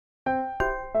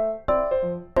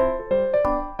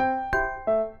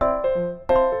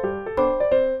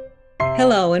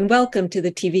Hello and welcome to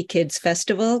the TV Kids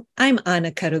Festival. I'm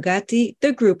Anna Karugati,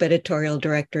 the Group Editorial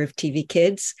Director of TV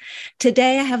Kids.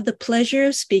 Today I have the pleasure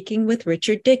of speaking with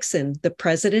Richard Dickson, the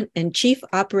President and Chief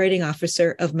Operating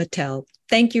Officer of Mattel.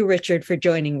 Thank you, Richard, for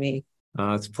joining me.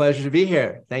 It's a pleasure to be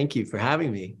here. Thank you for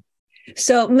having me.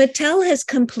 So Mattel has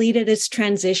completed its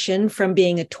transition from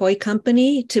being a toy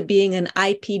company to being an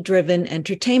IP-driven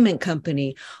entertainment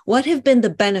company. What have been the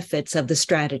benefits of the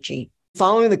strategy?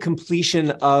 Following the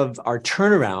completion of our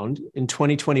turnaround in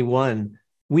 2021,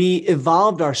 we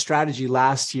evolved our strategy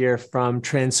last year from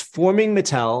transforming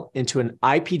Mattel into an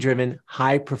IP-driven,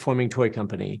 high-performing toy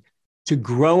company to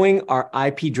growing our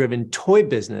IP-driven toy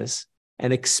business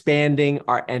and expanding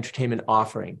our entertainment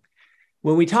offering.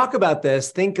 When we talk about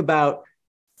this, think about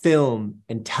film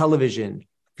and television,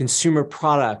 consumer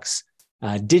products,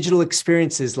 digital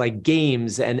experiences like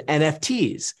games and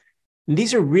NFTs. And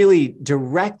these are really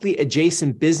directly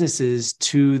adjacent businesses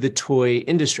to the toy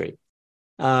industry.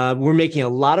 We're making a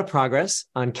lot of progress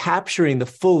on capturing the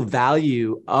full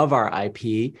value of our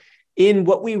IP in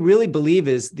what we really believe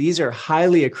is these are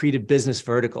highly accretive business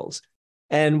verticals.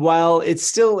 And while it's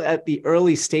still at the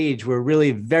early stage, we're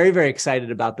really very, very excited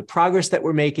about the progress that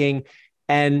we're making.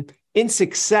 And in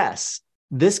success,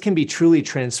 this can be truly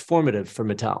transformative for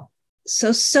Mattel.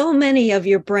 So many of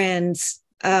your brands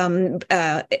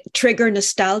trigger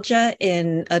nostalgia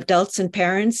in adults and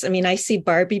parents. I mean, I see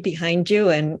Barbie behind you,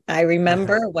 and I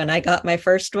remember when I got my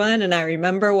first one, and I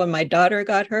remember when my daughter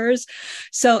got hers.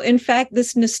 So in fact,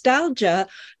 this nostalgia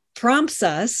prompts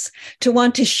us to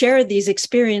want to share these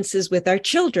experiences with our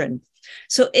children.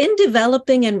 So in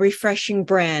developing and refreshing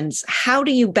brands, how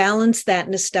do you balance that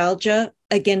nostalgia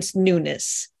against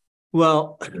newness?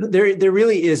 Well, there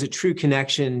really is a true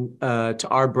connection to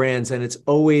our brands, and it's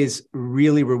always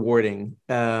really rewarding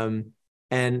and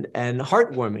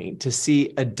heartwarming to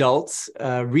see adults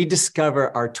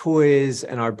rediscover our toys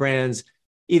and our brands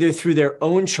either through their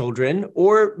own children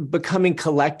or becoming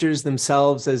collectors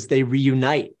themselves as they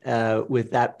reunite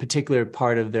with that particular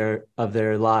part of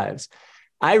their lives.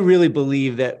 I really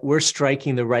believe that we're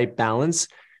striking the right balance.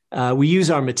 We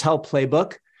use our Mattel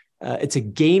playbook. It's a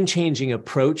game-changing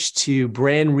approach to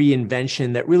brand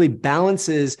reinvention that really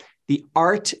balances the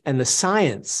art and the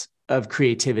science of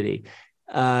creativity,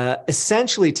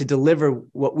 essentially to deliver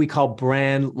what we call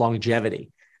brand longevity.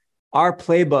 Our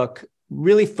playbook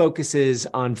really focuses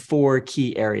on four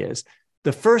key areas.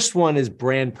 The first one is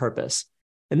brand purpose.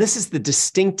 And this is the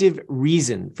distinctive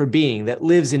reason for being that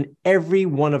lives in every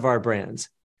one of our brands,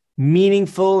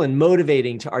 meaningful and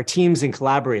motivating to our teams and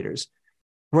collaborators.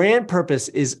 Brand purpose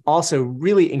is also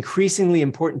really increasingly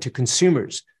important to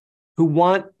consumers who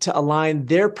want to align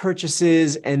their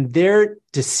purchases and their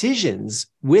decisions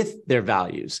with their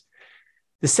values.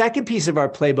 The second piece of our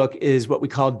playbook is what we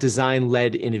call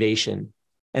design-led innovation.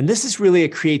 And this is really a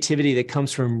creativity that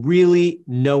comes from really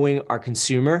knowing our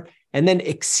consumer and then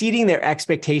exceeding their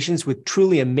expectations with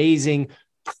truly amazing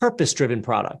purpose-driven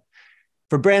product.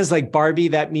 For brands like Barbie,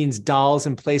 that means dolls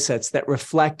and playsets that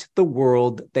reflect the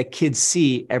world that kids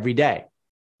see every day.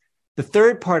 The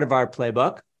third part of our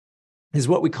playbook is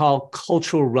what we call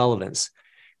cultural relevance.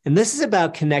 And this is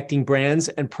about connecting brands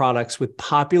and products with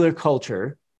popular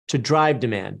culture to drive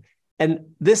demand.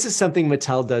 And this is something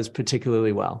Mattel does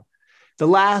particularly well.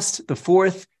 The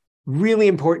fourth, really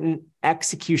important,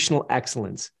 executional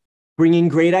excellence, bringing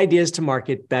great ideas to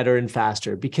market better and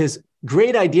faster, because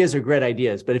great ideas are great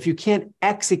ideas, but if you can't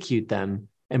execute them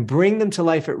and bring them to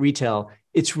life at retail,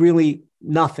 it's really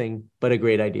nothing but a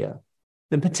great idea.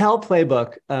 The Mattel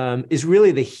playbook is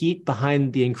really the heat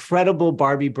behind the incredible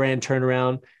Barbie brand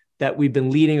turnaround that we've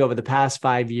been leading over the past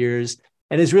 5 years,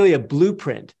 and is really a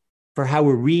blueprint for how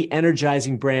we're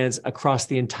re-energizing brands across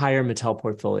the entire Mattel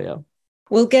portfolio.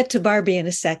 We'll get to Barbie in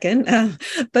a second.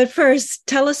 But first,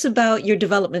 tell us about your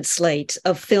development slate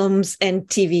of films and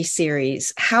TV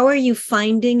series. How are you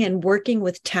finding and working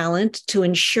with talent to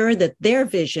ensure that their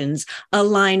visions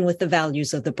align with the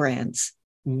values of the brands?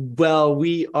 Well,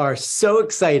 we are so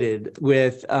excited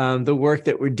with the work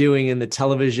that we're doing in the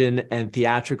television and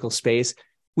theatrical space.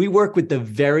 We work with the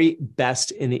very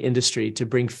best in the industry to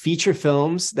bring feature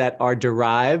films that are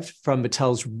derived from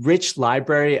Mattel's rich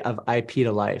library of IP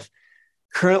to life.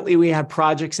 Currently, we have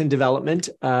projects in development,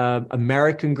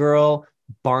 American Girl,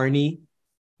 Barney,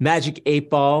 Magic 8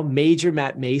 Ball, Major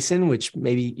Matt Mason, which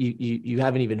maybe you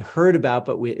haven't even heard about,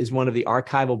 but is one of the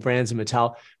archival brands in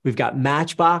Mattel. We've got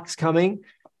Matchbox coming,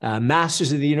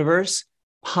 Masters of the Universe,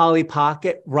 Polly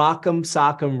Pocket, Rock'em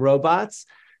Sock'em Robots,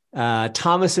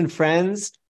 Thomas and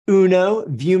Friends, Uno,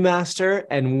 Viewmaster,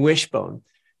 and Wishbone.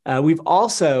 We've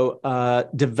also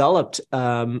developed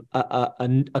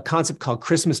a concept called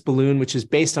Christmas Balloon, which is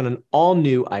based on an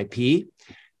all-new IP.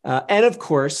 And of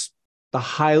course, the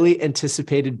highly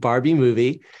anticipated Barbie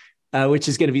movie, which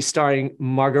is going to be starring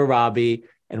Margot Robbie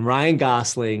and Ryan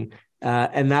Gosling.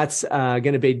 And that's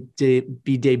going to be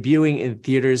debuting in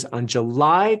theaters on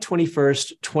July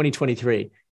 21st,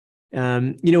 2023.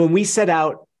 When we set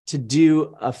out to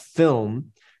do a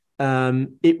film,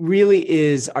 it really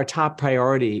is our top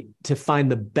priority to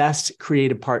find the best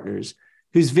creative partners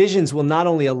whose visions will not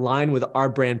only align with our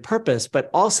brand purpose, but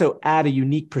also add a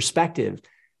unique perspective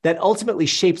that ultimately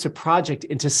shapes a project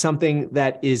into something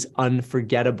that is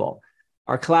unforgettable.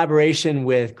 Our collaboration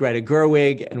with Greta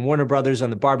Gerwig and Warner Brothers on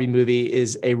the Barbie movie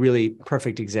is a really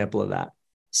perfect example of that.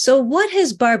 So what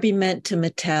has Barbie meant to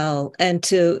Mattel and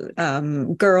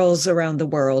to girls around the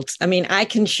world? I mean, I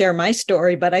can share my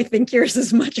story, but I think yours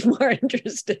is much more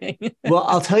interesting. Well,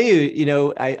 I'll tell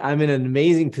you, I'm in an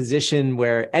amazing position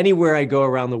where anywhere I go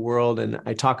around the world and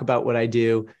I talk about what I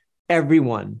do,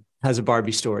 everyone has a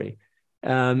Barbie story.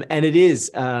 And it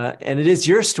is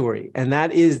your story. And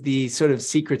that is the sort of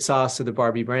secret sauce of the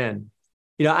Barbie brand.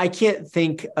 I can't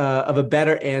think of a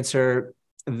better answer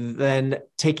than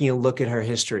taking a look at her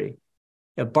history.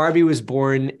 Barbie was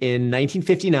born in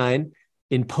 1959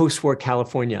 in post-war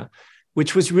California,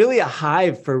 which was really a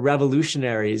hive for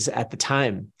revolutionaries at the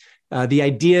time. The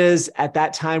ideas at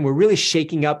that time were really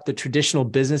shaking up the traditional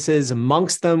businesses.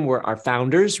 Amongst them were our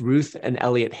founders, Ruth and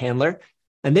Elliot Handler,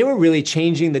 and they were really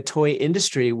changing the toy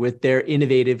industry with their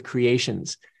innovative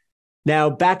creations.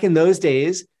 Now, back in those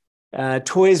days,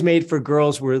 toys made for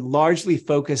girls were largely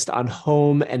focused on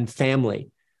home and family.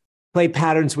 Play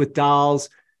patterns with dolls,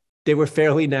 they were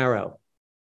fairly narrow.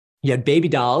 You had baby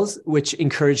dolls, which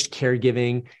encouraged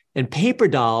caregiving, and paper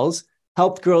dolls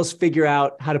helped girls figure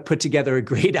out how to put together a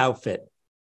great outfit.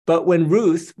 But when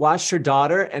Ruth watched her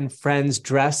daughter and friends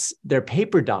dress their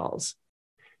paper dolls,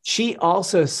 she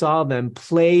also saw them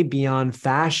play beyond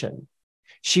fashion.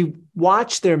 She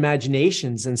watched their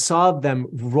imaginations and saw them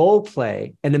role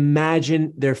play and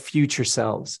imagine their future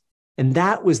selves. And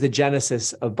that was the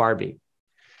genesis of Barbie.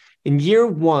 In year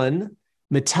one,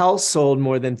 Mattel sold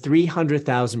more than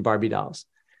 300,000 Barbie dolls.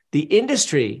 The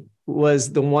industry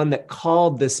was the one that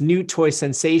called this new toy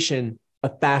sensation a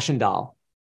fashion doll.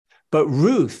 But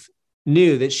Ruth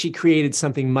knew that she created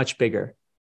something much bigger,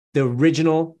 the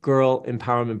original girl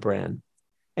empowerment brand.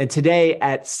 And today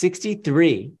at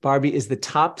 63, Barbie is the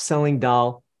top-selling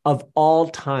doll of all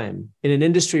time in an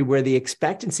industry where the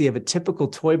expectancy of a typical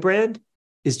toy brand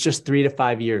is just 3 to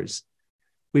 5 years.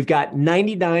 We've got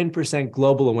 99%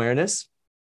 global awareness.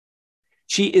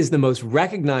 She is the most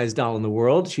recognized doll in the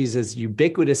world. She's as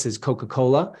ubiquitous as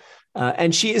Coca-Cola,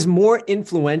 and she is more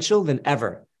influential than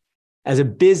ever. As a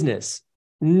business,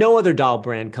 no other doll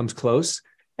brand comes close,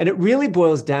 and it really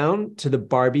boils down to the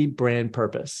Barbie brand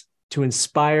purpose: to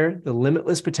inspire the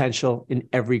limitless potential in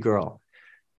every girl.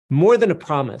 More than a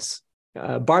promise,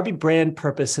 Barbie brand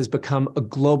purpose has become a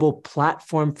global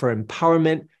platform for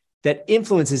empowerment that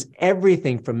influences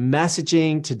everything from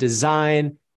messaging to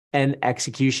design and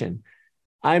execution.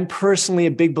 I'm personally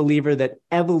a big believer that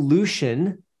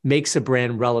evolution makes a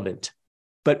brand relevant,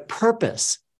 but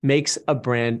purpose makes a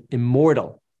brand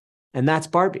immortal. And that's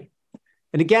Barbie.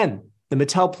 And again, the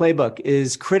Mattel playbook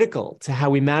is critical to how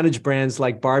we manage brands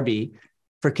like Barbie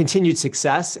for continued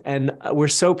success. And we're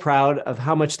so proud of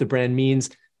how much the brand means,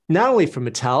 not only for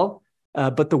Mattel,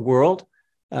 but the world.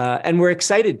 And we're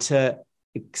excited to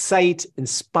excite,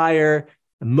 inspire,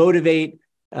 motivate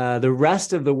the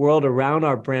rest of the world around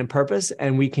our brand purpose.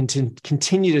 And we can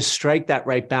continue to strike that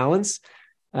right balance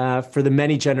for the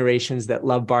many generations that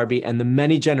love Barbie and the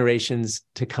many generations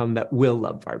to come that will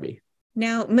love Barbie.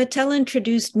 Now, Mattel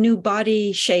introduced new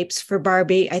body shapes for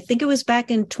Barbie. I think it was back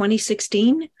in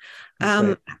 2016.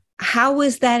 Right. How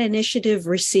was that initiative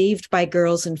received by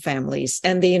girls and families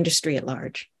and the industry at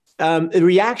large? The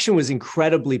reaction was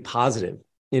incredibly positive.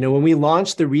 When we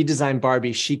launched the redesigned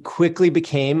Barbie, she quickly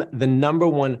became the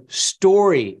 #1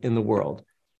 story in the world.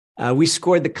 We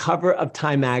scored the cover of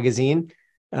Time magazine,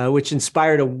 which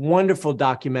inspired a wonderful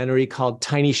documentary called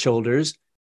Tiny Shoulders.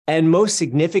 And most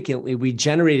significantly, we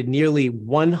generated nearly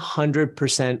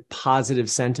 100% positive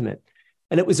sentiment.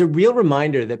 And it was a real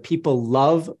reminder that people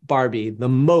love Barbie the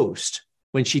most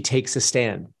when she takes a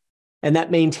stand, and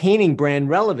that maintaining brand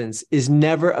relevance is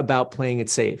never about playing it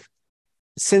safe.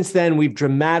 Since then, we've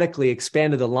dramatically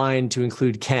expanded the line to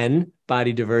include Ken,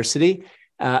 body diversity,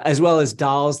 as well as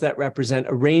dolls that represent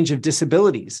a range of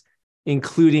disabilities,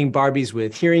 including Barbies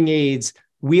with hearing aids,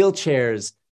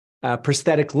 wheelchairs,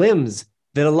 prosthetic limbs,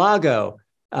 vitiligo,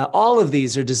 All of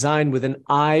these are designed with an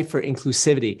eye for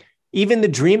inclusivity. Even the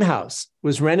dream house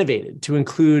was renovated to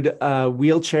include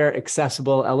wheelchair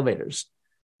accessible elevators.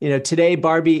 Today,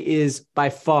 Barbie is by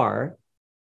far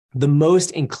the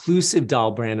most inclusive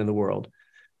doll brand in the world.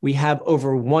 We have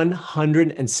over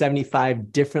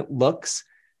 175 different looks,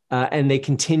 and they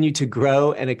continue to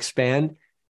grow and expand.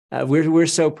 We're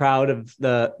so proud of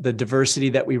the diversity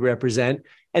that we represent.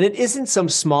 And it isn't some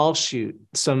small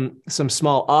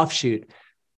small offshoot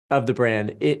of the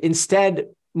brand. Instead,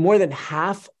 more than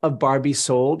half of Barbie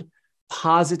sold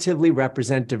positively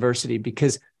represent diversity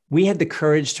because we had the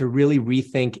courage to really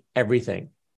rethink everything.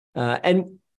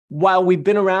 And while we've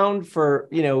been around for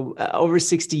over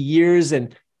 60 years,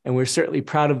 and we're certainly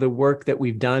proud of the work that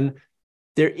we've done,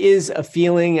 there is a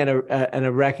feeling and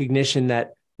a recognition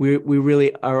that we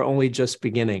really are only just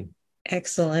beginning.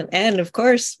 Excellent. And of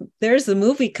course, there's the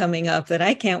movie coming up that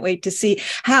I can't wait to see.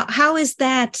 How is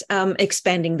that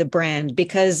expanding the brand?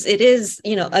 Because it is,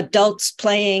 adults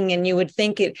playing, and you would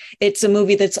think it's a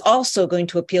movie that's also going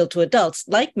to appeal to adults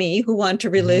like me who want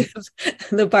to relive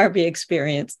the Barbie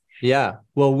experience. Yeah.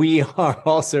 Well, we are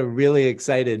also really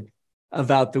excited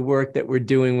about the work that we're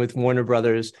doing with Warner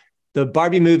Brothers. The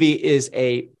Barbie movie is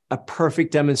a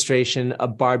perfect demonstration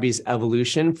of Barbie's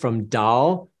evolution from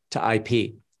doll to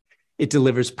IP. It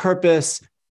delivers purpose,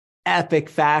 epic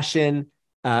fashion,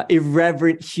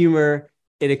 irreverent humor.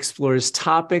 It explores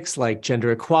topics like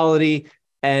gender equality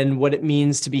and what it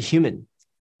means to be human.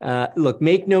 Look,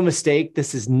 make no mistake,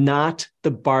 this is not the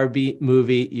Barbie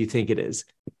movie you think it is.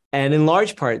 And in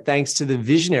large part, thanks to the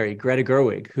visionary Greta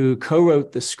Gerwig, who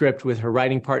co-wrote the script with her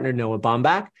writing partner, Noah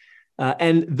Baumbach,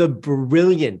 and the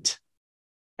brilliant,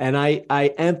 and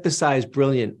I emphasize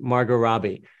brilliant, Margot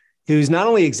Robbie, who's not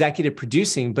only executive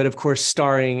producing, but of course,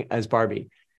 starring as Barbie.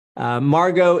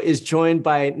 Margot is joined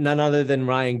by none other than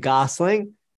Ryan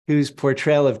Gosling, whose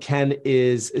portrayal of Ken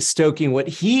is stoking what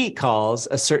he calls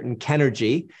a certain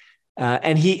Kenergy,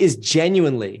 and he is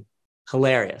genuinely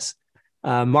hilarious.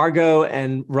 Margot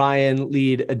and Ryan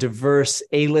lead a diverse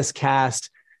A-list cast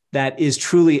that is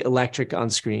truly electric on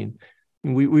screen.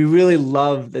 We really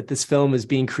love that this film is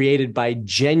being created by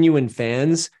genuine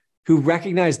fans who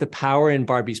recognize the power in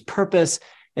Barbie's purpose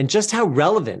and just how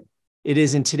relevant it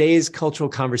is in today's cultural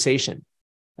conversation.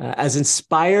 As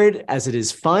inspired as it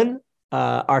is fun,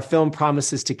 our film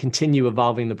promises to continue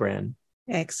evolving the brand.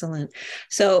 Excellent.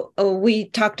 So we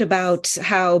talked about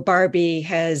how Barbie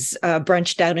has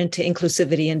branched out into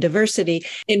inclusivity and diversity.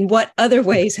 In what other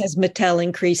ways has Mattel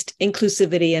increased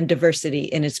inclusivity and diversity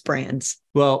in its brands?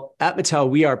 Well, at Mattel,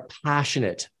 we are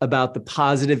passionate about the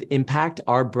positive impact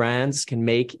our brands can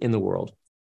make in the world.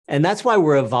 And that's why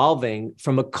we're evolving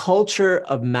from a culture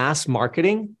of mass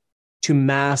marketing to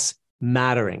mass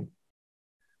mattering,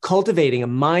 cultivating a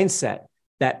mindset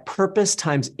that purpose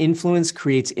times influence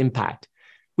creates impact.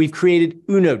 We've created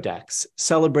Uno decks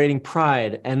celebrating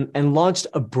pride and launched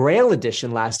a Braille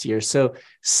edition last year so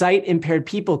sight-impaired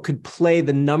people could play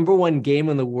the #1 game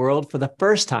in the world for the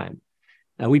first time.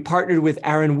 We partnered with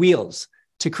Aaron Wheels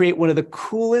to create one of the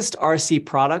coolest RC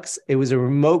products. It was a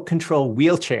remote control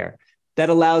wheelchair that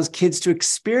allows kids to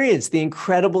experience the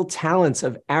incredible talents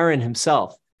of Aaron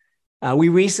himself. We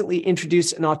recently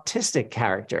introduced an autistic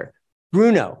character,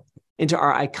 Bruno, into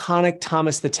our iconic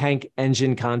Thomas the Tank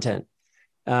Engine content.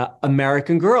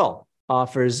 American Girl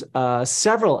offers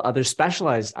several other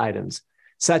specialized items,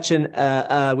 we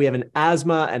have an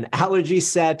asthma and allergy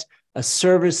set, a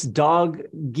service dog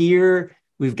gear.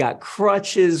 We've got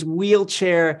crutches,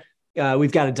 wheelchair.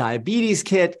 We've got a diabetes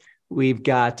kit. We've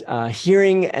got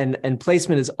hearing and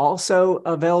placement is also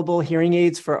available, hearing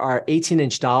aids for our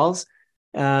 18-inch dolls.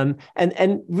 And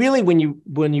really, when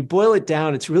you boil it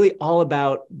down, it's really all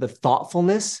about the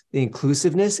thoughtfulness, the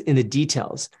inclusiveness in the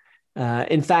details.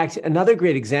 In fact, another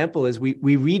great example is we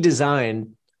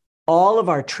redesigned all of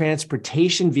our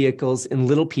transportation vehicles in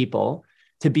Little People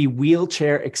to be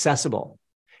wheelchair accessible.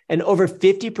 And over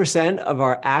 50% of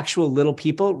our actual Little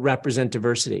People represent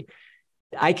diversity.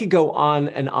 I could go on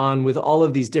and on with all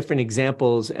of these different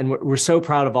examples, and we're so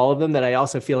proud of all of them that I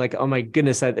also feel like, oh my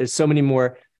goodness, there's so many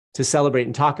more to celebrate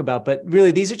and talk about. But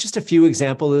really, these are just a few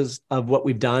examples of what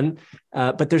we've done,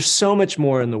 but there's so much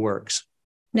more in the works.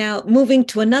 Now, moving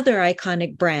to another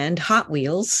iconic brand, Hot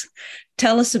Wheels,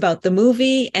 tell us about the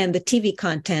movie and the TV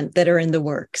content that are in the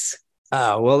works.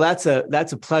 Well, that's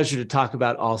a pleasure to talk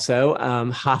about also.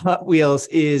 Hot Wheels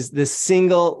is the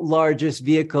single largest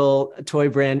vehicle toy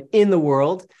brand in the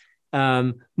world,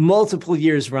 multiple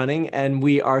years running, and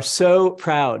we are so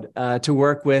proud to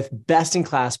work with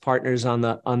best-in-class partners on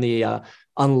the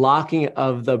unlocking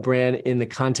of the brand in the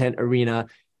content arena,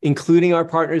 including our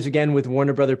partners, again, with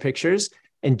Warner Brother Pictures.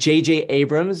 and J.J.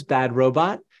 Abrams' Bad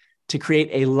Robot to create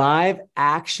a live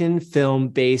action film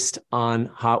based on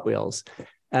Hot Wheels.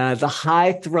 The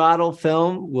high throttle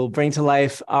film will bring to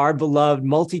life our beloved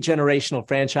multi-generational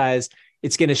franchise.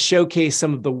 It's going to showcase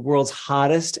some of the world's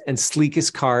hottest and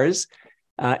sleekest cars.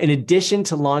 In addition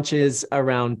to launches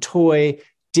around toy,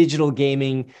 digital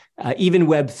gaming, even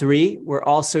Web3, we're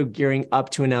also gearing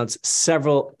up to announce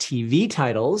several TV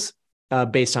titles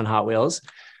based on Hot Wheels.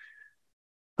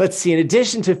 Let's see, in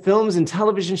addition to films and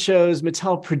television shows,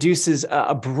 Mattel produces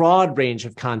a broad range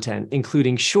of content,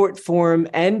 including short form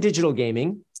and digital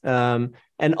gaming,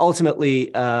 and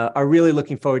ultimately are really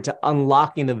looking forward to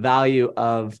unlocking the value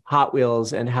of Hot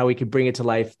Wheels and how we could bring it to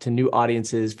life to new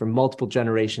audiences for multiple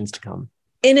generations to come.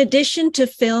 In addition to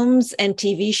films and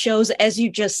TV shows, as you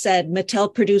just said,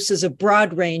 Mattel produces a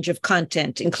broad range of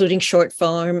content, including short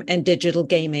form and digital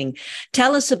gaming.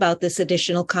 Tell us about this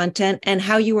additional content and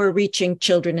how you are reaching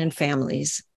children and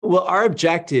families. Well, our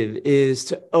objective is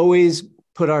to always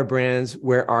put our brands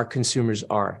where our consumers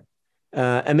are.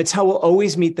 And Mattel will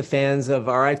always meet the fans of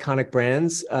our iconic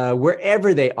brands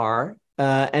wherever they are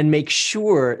and make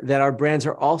sure that our brands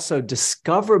are also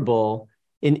discoverable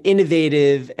in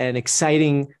innovative and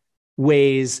exciting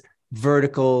ways,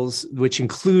 verticals, which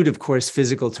include, of course,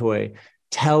 physical toy,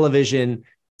 television,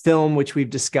 film, which we've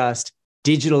discussed,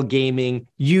 digital gaming,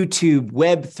 YouTube,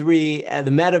 Web3, the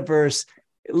metaverse,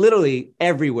 literally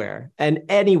everywhere and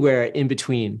anywhere in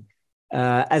between.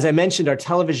 As I mentioned, our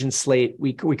television slate,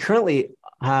 we currently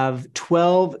have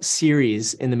 12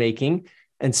 series in the making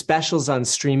and specials on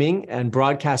streaming and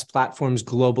broadcast platforms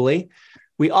globally.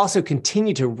 We also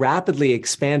continue to rapidly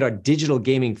expand our digital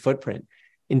gaming footprint.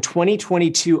 In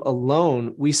 2022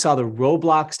 alone, we saw the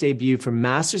Roblox debut for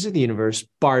Masters of the Universe,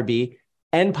 Barbie,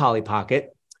 and Polly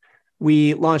Pocket.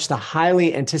 We launched the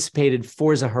highly anticipated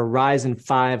Forza Horizon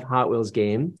 5 Hot Wheels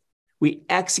game. We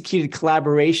executed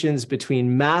collaborations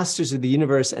between Masters of the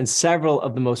Universe and several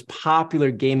of the most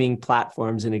popular gaming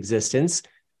platforms in existence,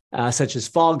 such as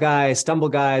Fall Guys, Stumble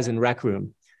Guys, and Rec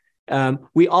Room.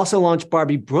 We also launched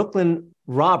Barbie Brooklyn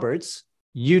Roberts'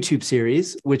 YouTube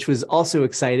series, which was also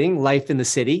exciting, Life in the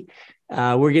City.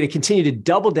 We're going to continue to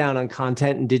double down on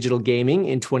content and digital gaming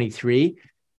in 23.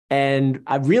 And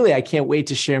I can't wait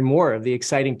to share more of the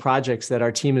exciting projects that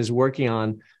our team is working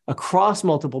on across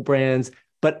multiple brands,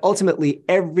 but ultimately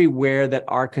everywhere that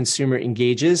our consumer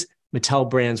engages, Mattel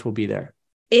brands will be there.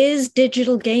 Is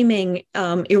digital gaming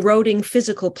eroding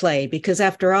physical play? Because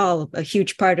after all, a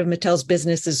huge part of Mattel's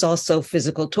business is also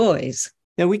physical toys.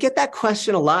 Now, we get that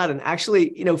question a lot. And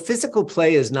actually, physical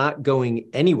play is not going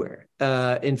anywhere.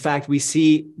 In fact, we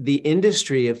see the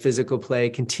industry of physical play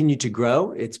continue to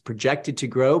grow. It's projected to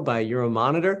grow by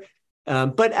Euromonitor.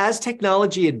 But as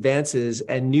technology advances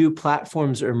and new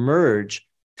platforms emerge,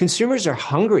 consumers are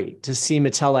hungry to see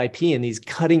Mattel IP in these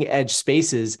cutting-edge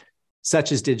spaces,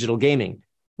 such as digital gaming.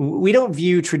 We don't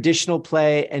view traditional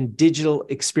play and digital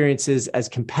experiences as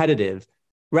competitive,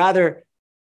 rather,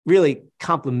 really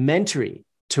complementary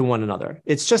to one another.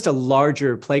 It's just a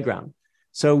larger playground.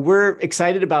 So we're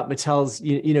excited about Mattel's,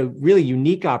 really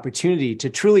unique opportunity to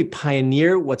truly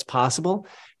pioneer what's possible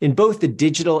in both the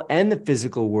digital and the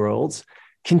physical worlds,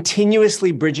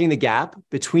 continuously bridging the gap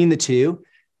between the two,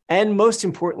 and most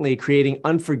importantly, creating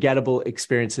unforgettable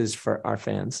experiences for our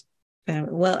fans.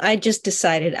 Well, I just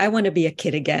decided I want to be a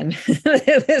kid again.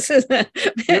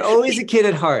 You're always a kid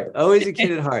at heart, always a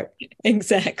kid at heart.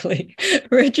 Exactly.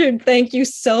 Richard, thank you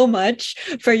so much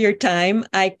for your time.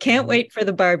 I can't wait for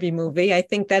the Barbie movie. I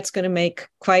think that's going to make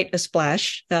quite a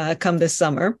splash come this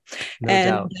summer.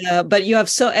 No doubt. But you have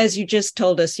as you just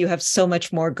told us, you have so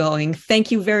much more going.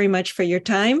 Thank you very much for your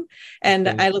time. And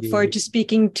I look forward to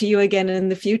speaking to you again in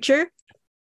the future.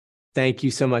 Thank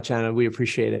you so much, Anna. We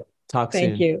appreciate it. Talk soon.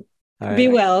 Thank you. All right. Be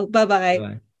well. Bye-bye.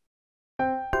 Bye-bye.